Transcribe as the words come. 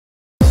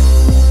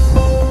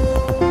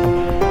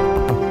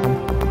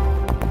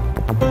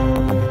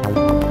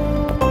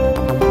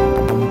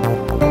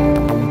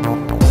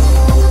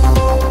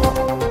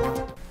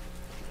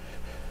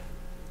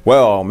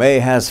Well, May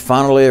has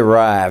finally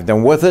arrived,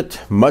 and with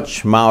it,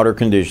 much milder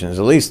conditions,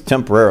 at least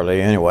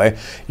temporarily anyway.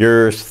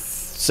 Your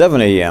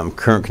 7 a.m.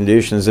 current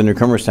conditions in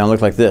Newcomerstown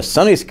look like this.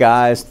 Sunny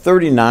skies,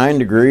 39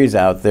 degrees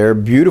out there,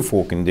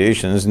 beautiful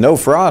conditions. No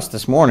frost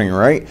this morning,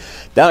 right?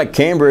 Down at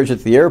Cambridge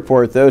at the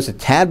airport, though, it's a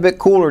tad bit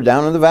cooler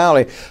down in the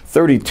valley.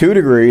 32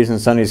 degrees and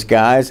sunny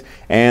skies,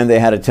 and they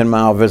had a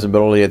 10-mile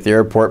visibility at the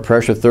airport.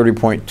 Pressure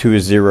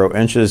 30.20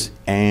 inches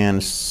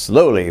and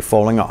slowly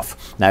falling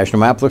off. National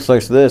map looks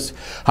like this.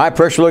 High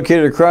pressure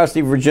located across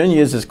the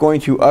Virginias is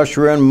going to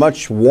usher in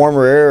much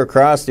warmer air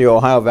across the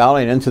Ohio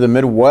Valley and into the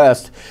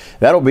Midwest.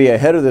 That'll be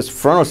ahead of this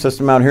frontal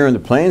system out here in the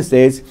Plain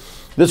States.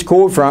 This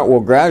cold front will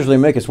gradually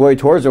make its way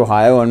towards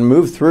Ohio and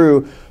move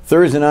through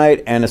Thursday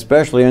night and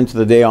especially into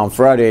the day on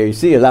Friday. You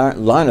see a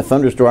line of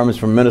thunderstorms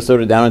from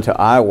Minnesota down into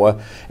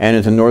Iowa and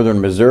into northern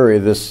Missouri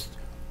this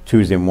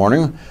Tuesday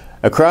morning.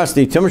 Across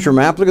the temperature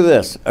map, look at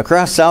this.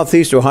 Across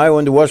southeast Ohio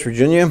into West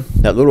Virginia,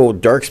 that little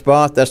dark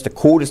spot, that's the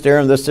coldest air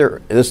in this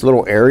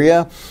little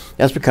area.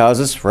 That's because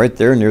it's right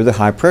there near the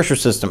high pressure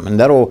system, and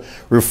that'll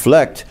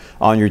reflect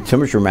on your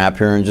temperature map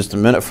here in just a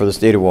minute for the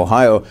state of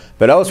Ohio.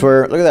 But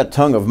elsewhere, look at that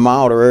tongue of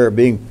milder air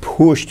being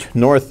pushed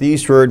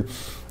northeastward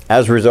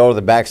as a result of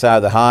the backside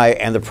of the high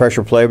and the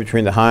pressure play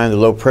between the high and the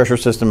low pressure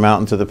system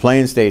out into the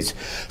Plain States.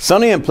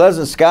 Sunny and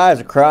pleasant skies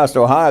across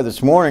Ohio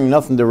this morning,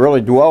 nothing to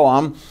really dwell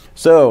on.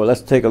 So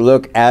let's take a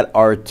look at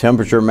our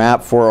temperature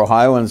map for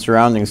Ohio and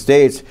surrounding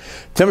states.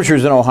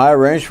 Temperatures in Ohio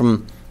range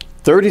from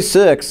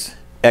 36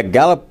 at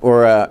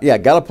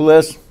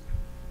Gallipolis,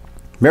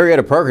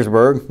 Marietta,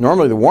 Parkersburg,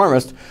 normally the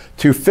warmest,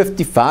 to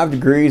 55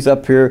 degrees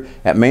up here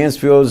at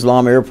Mansfield,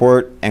 Islam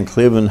Airport, and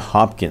Cleveland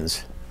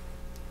Hopkins.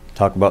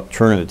 Talk about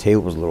turning the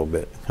tables a little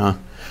bit, huh?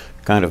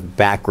 Kind of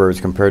backwards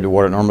compared to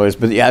what it normally is.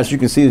 But yeah, as you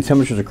can see, the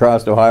temperatures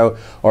across Ohio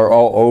are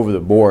all over the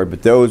board,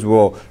 but those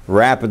will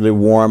rapidly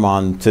warm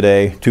on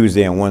today,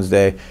 Tuesday and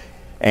Wednesday.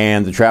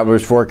 And the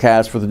traveler's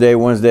forecast for the day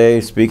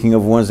Wednesday, speaking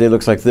of Wednesday,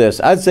 looks like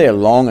this. I'd say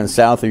along and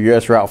south of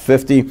US Route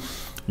 50,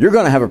 you're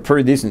going to have a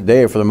pretty decent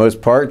day for the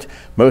most part.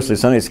 Mostly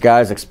sunny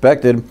skies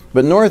expected,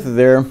 but north of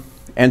there,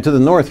 and to the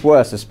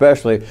northwest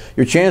especially,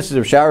 your chances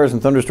of showers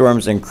and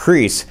thunderstorms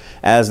increase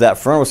as that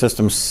frontal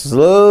system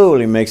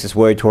slowly makes its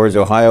way towards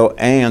Ohio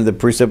and the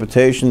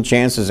precipitation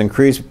chances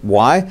increase.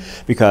 Why?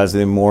 Because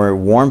the more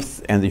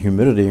warmth and the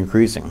humidity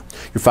increasing.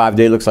 Your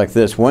 5-day looks like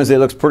this. Wednesday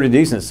looks pretty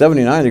decent,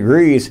 79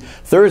 degrees.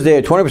 Thursday,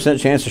 a 20%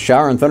 chance of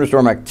shower and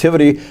thunderstorm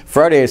activity.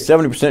 Friday, a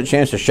 70%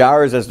 chance of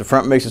showers as the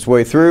front makes its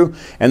way through.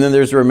 And then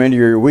there's the remainder of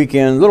your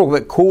weekend, a little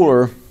bit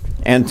cooler,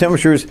 and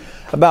temperatures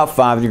about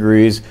 5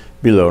 degrees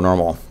below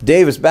normal.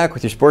 Dave is back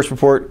with your sports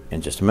report in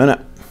just a minute.